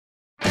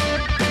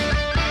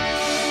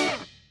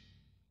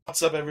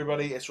What's up,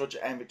 everybody? It's Roger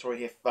and Victoria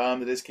here from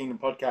the DisKingdom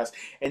podcast.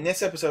 In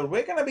this episode,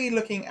 we're going to be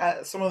looking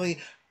at some of the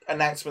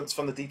announcements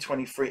from the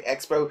D23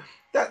 Expo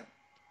that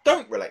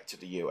don't relate to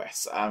the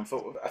US.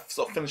 For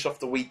sort of finish off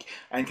the week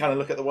and kind of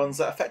look at the ones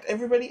that affect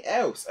everybody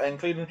else,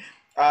 including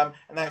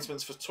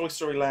announcements for Toy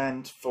Story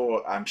Land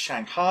for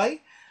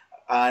Shanghai,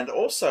 and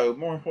also,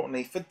 more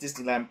importantly, for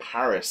Disneyland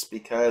Paris,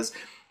 because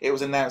it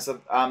was announced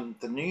that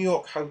the New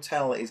York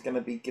hotel is going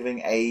to be giving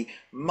a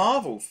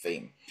Marvel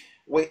theme,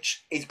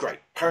 which is great.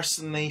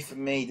 Personally, for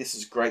me, this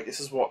is great. This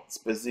is what's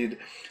busied.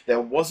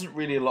 There wasn't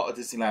really a lot of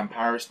Disneyland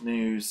Paris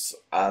news.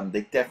 I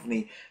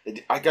can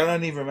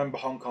only remember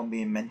Hong Kong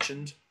being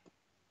mentioned.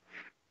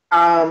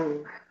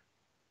 It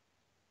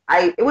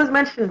was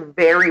mentioned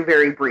very,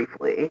 very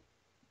briefly.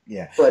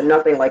 Yeah. But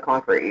nothing like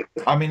concrete.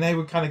 I mean, they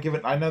were kind of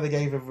given. I know they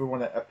gave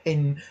everyone a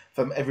pin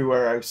from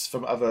everywhere else,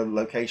 from other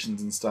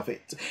locations and stuff.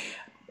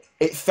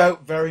 It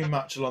felt very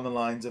much along the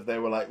lines of they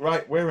were like,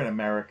 right, we're in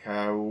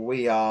America,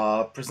 we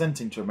are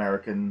presenting to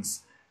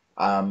Americans.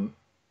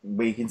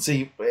 We can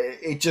see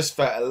it just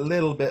felt a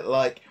little bit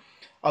like,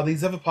 oh,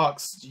 these other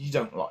parks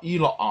you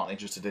lot aren't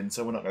interested in,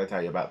 so we're not going to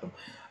tell you about them.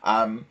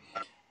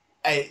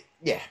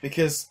 Yeah,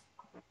 because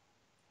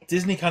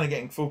Disney kind of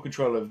getting full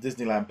control of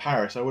Disneyland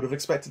Paris, I would have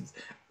expected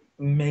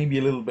maybe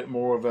a little bit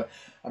more of a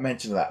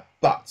mention of that.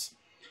 But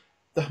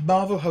the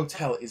Marvel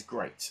Hotel is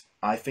great.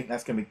 I think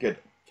that's going to be good.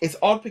 It's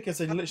odd because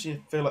they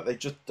literally feel like they've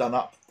just done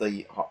up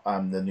the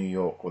New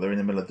York, or they're in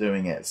the middle of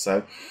doing it.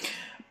 So,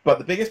 but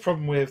the biggest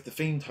problem with the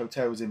themed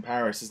hotels in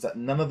Paris is that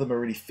none of them are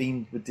really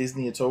themed with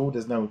Disney at all.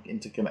 There's no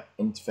interconnect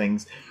into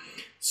things.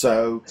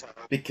 So,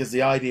 because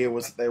the idea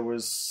was that there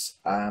was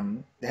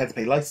they had to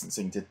pay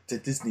licensing to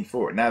Disney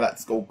for it. Now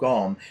that's all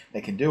gone, they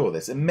can do all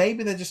this, and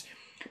maybe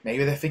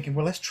they're thinking,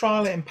 well, let's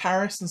trial it in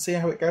Paris and see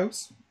how it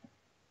goes.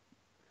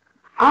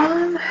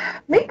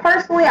 Me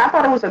personally, I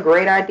thought it was a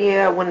great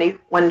idea. When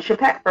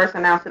Chapek first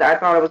announced it, I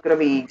thought it was going to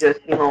be just,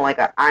 like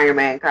an Iron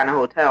Man kind of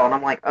hotel. And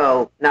I'm like,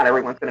 oh, not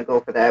everyone's going to go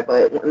for that.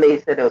 But when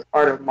they said it was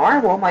part of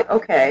Marvel, I'm like,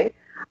 okay,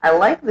 I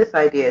like this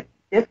idea. It's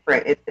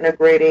different. It's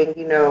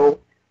integrating,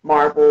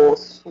 Marvel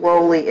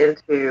slowly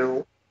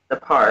into the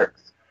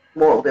parks.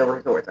 More the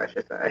resorts, I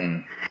should say.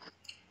 Mm.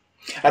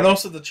 And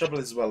also the trouble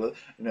is, well,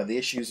 the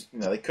issues,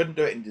 they couldn't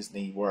do it in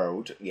Disney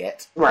World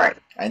yet. Right.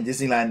 And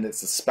Disneyland,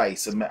 it's a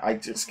space, and I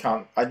just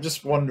can't, I'm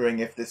just wondering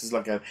if this is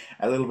like a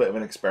little bit of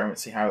an experiment,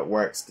 see how it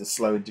works, the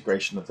slow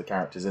integration of the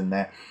characters in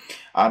there.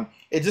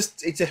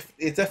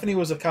 It definitely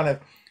was a kind of,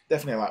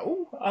 definitely like,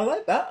 oh, I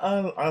like that,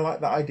 I like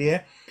that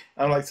idea.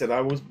 And like I said,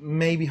 I was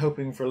maybe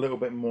hoping for a little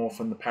bit more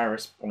from the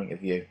Paris point of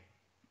view.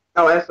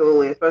 Oh,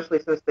 absolutely, especially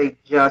since they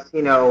just,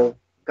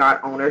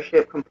 got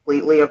ownership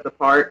completely of the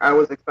park. I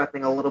was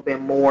expecting a little bit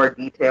more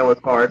detail as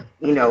far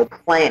as,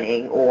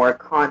 planning or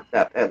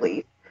concept at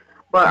least.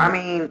 But I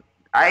mean,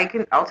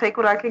 I'll take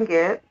what I can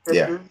get.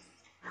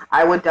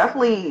 I would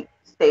definitely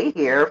stay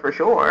here for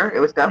sure.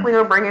 It was definitely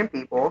gonna bring in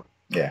people.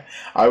 Yeah,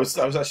 I was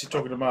actually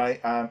talking to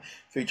my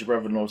future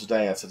brother-in-law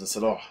today. I said,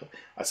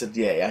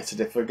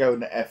 if we're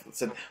going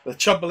to the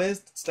trouble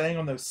is staying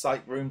on those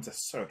site rooms are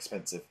so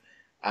expensive.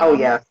 Oh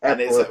yeah, absolutely.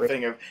 And it's that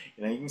thing of,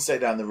 you can stay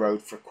down the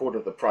road for a quarter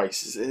of the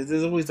price.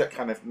 There's always that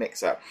kind of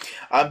mix-up.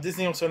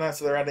 Disney also announced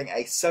that they're adding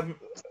a 7th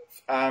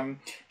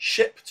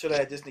ship to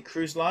their Disney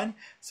Cruise Line.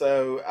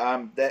 So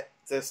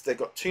they've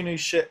got 2 new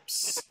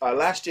ships.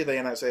 Last year they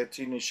announced they had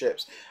 2 new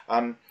ships.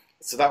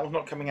 So that one's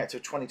not coming out till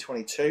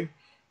 2022.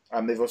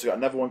 They've also got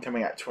another one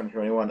coming out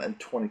 2021 and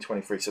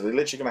 2023. So they're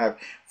literally going to have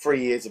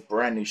 3 years of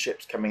brand new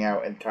ships coming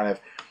out, and kind of,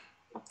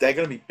 they're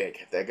going to be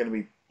big. They're going to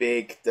be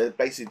big.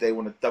 They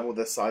want to double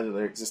the size of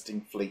their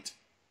existing fleet.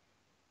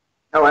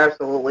 Oh,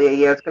 absolutely.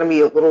 Yeah, it's going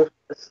to be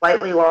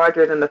slightly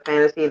larger than the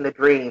Fantasy and the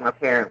Dream,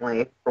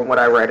 apparently, from what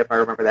I read, if I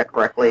remember that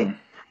correctly.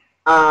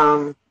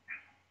 I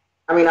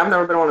mean, I've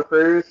never been on a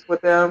cruise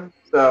with them,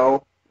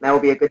 so that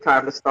would be a good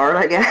time to start,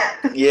 I guess.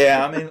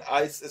 Yeah, I mean,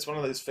 it's one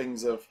of those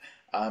things of,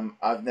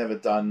 I've never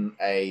done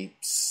I've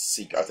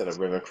done a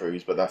river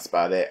cruise, but that's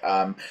about it.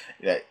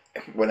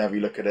 Whenever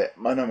you look at it,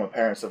 I know my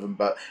parents have them,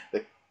 but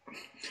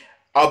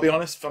I'll be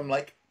honest, from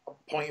like a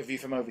point of view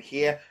from over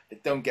here, they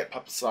don't get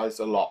publicised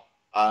a lot.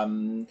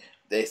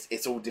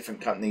 It's all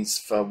different companies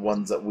for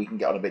ones that we can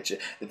get on a picture.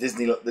 The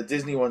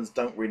Disney ones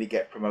don't really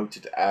get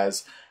promoted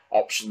as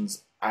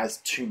options as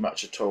too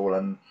much at all,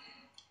 and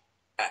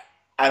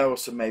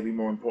also maybe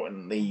more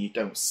importantly, you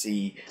don't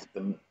see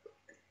them.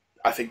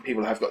 I think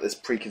people have got this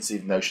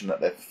preconceived notion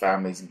that they're for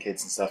families and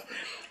kids and stuff.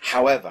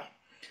 However,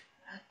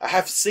 I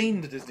have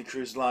seen the Disney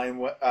Cruise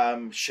Line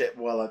ship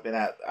while I've been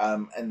out,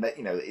 and that,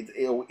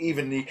 it'll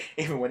even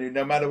when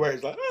no matter where,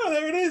 it's like, oh,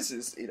 there it is.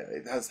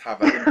 It does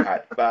have an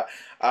impact. But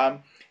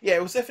yeah,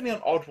 it was definitely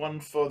an odd one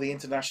for the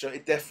international.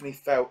 It definitely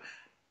felt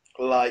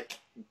like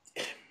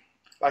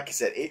I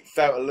said, it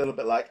felt a little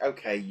bit like,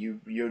 okay,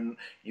 you've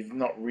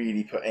not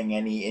really putting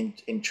any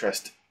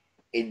interest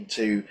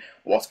into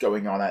what's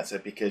going on out there,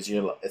 because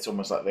it's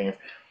almost like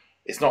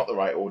it's not the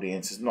right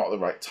audience, it's not the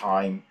right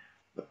time.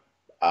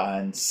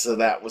 And so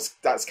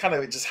that's kind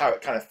of just how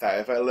it kind of felt.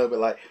 It felt a little bit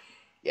like,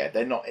 yeah,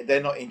 they're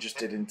not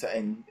interested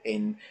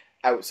in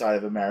outside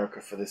of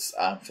America for this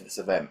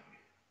event.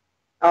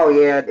 Oh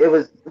yeah, it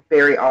was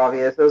very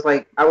obvious. It was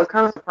like I was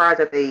kind of surprised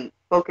that they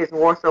focused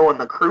more so on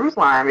the cruise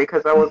line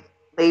because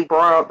they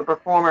brought out the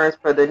performers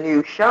for the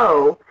new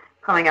show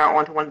coming out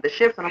onto one of the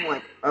ships, and I'm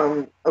like,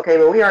 okay,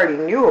 but we already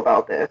knew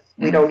about this.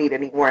 We Mm. don't need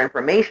any more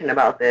information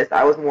about this.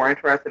 I was more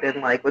interested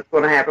in like what's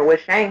going to happen with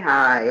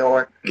Shanghai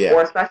or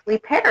especially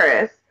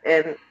Paris,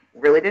 and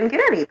really didn't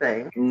get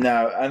anything.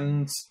 No,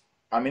 and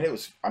I mean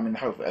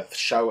the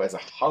show as a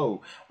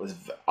whole was.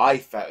 I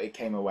felt it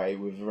came away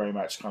with very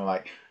much kind of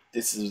like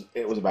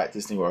it was about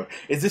Disney World.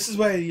 This is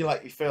where you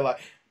feel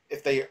like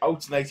if they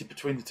alternated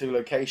between the two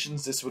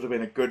locations, this would have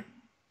been a good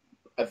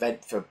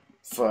event for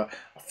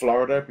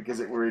Florida, because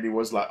it really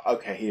was like,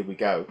 okay, here we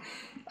go.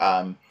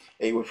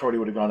 It probably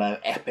would have gone an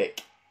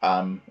epic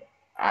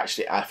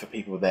actually for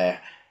people there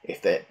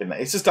if they'd been there.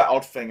 It's just that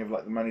odd thing of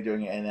like them only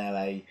doing it in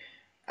LA,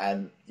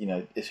 and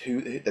it's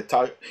you've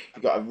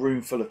got a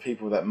room full of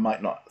people that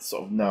might not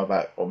sort of know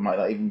about or might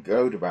not even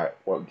go about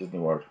Walt Disney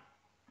World.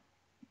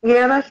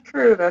 Yeah, that's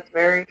true. That's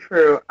very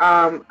true.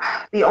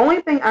 The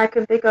only thing I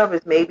can think of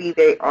is maybe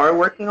they are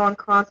working on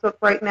concept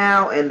right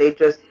now, and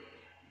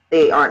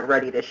they aren't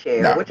ready to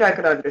share, which I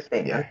could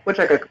understand. Yeah. Which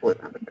I could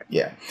completely understand.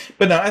 Yeah,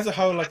 but no, as a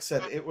whole, like I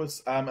said, it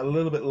was a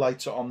little bit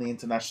lighter on the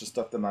international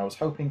stuff than I was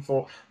hoping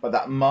for. But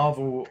that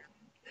Marvel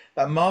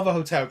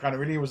hotel kind of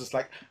really was just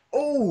like,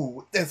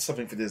 oh, there's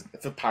something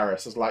for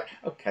Paris. I was like,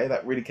 okay,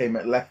 that really came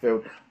at left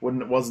field.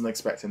 Wasn't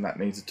expecting that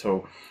news at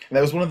all. And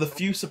that was one of the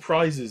few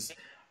surprises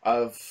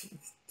of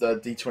the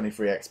D23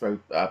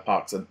 Expo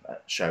parks and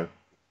show.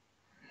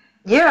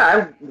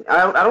 Yeah,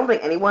 I don't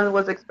think anyone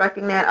was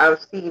expecting that. I've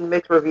seen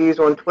mixed reviews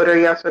on Twitter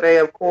yesterday,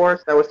 of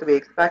course. That was to be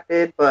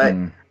expected. But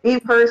me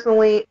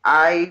personally,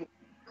 I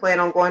plan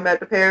on going back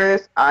to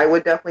Paris. I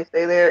would definitely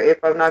stay there if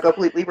I'm not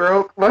completely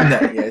broke. No,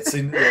 yeah, so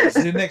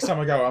the next time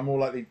I go, I'm more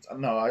likely...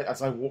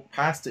 as I walk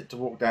past it to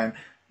walk down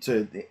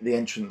to the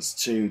entrance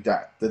to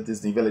the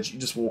Disney Village, you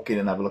just walk in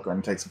and have a look around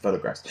and take some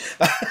photographs.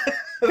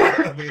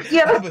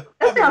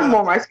 That sounds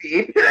more my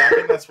speed. Yeah, I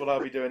think that's what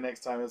I'll be doing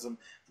next time, as I'm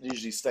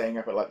usually staying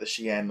up at like the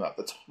Cheyenne at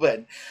the top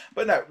end.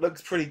 But no, it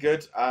looks pretty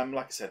good.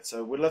 Like I said,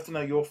 so we'd love to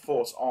know your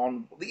thoughts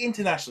on the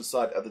international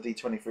side of the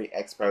D23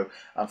 Expo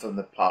and from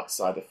the park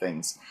side of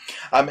things.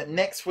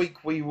 Next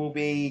week we will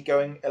be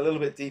going a little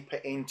bit deeper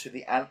into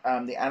the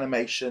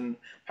animation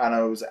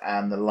panels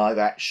and the live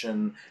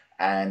action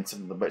and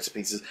some of the bits and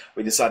pieces.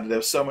 We decided there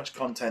was so much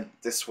content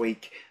this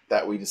week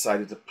that we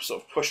decided to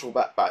sort of push all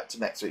that back to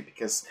next week,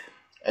 because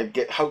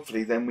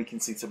hopefully then we can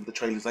see some of the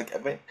trailers like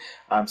event.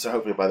 So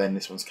hopefully by then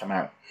this one's come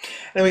out.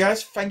 Anyway,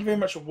 guys, thank you very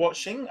much for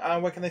watching.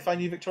 Where can they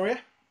find you, Victoria?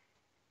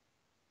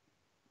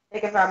 They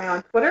can find me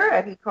on Twitter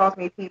at He Calls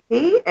Me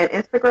PP, and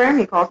Instagram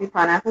he calls me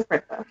Pineapple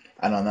Princess.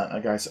 And on that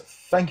note, guys,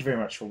 thank you very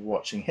much for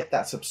watching. Hit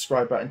that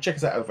subscribe button. Check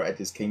us out over at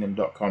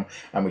DisKingdom.com,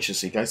 and we shall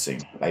see you guys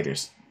soon.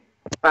 Laters.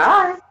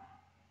 Bye.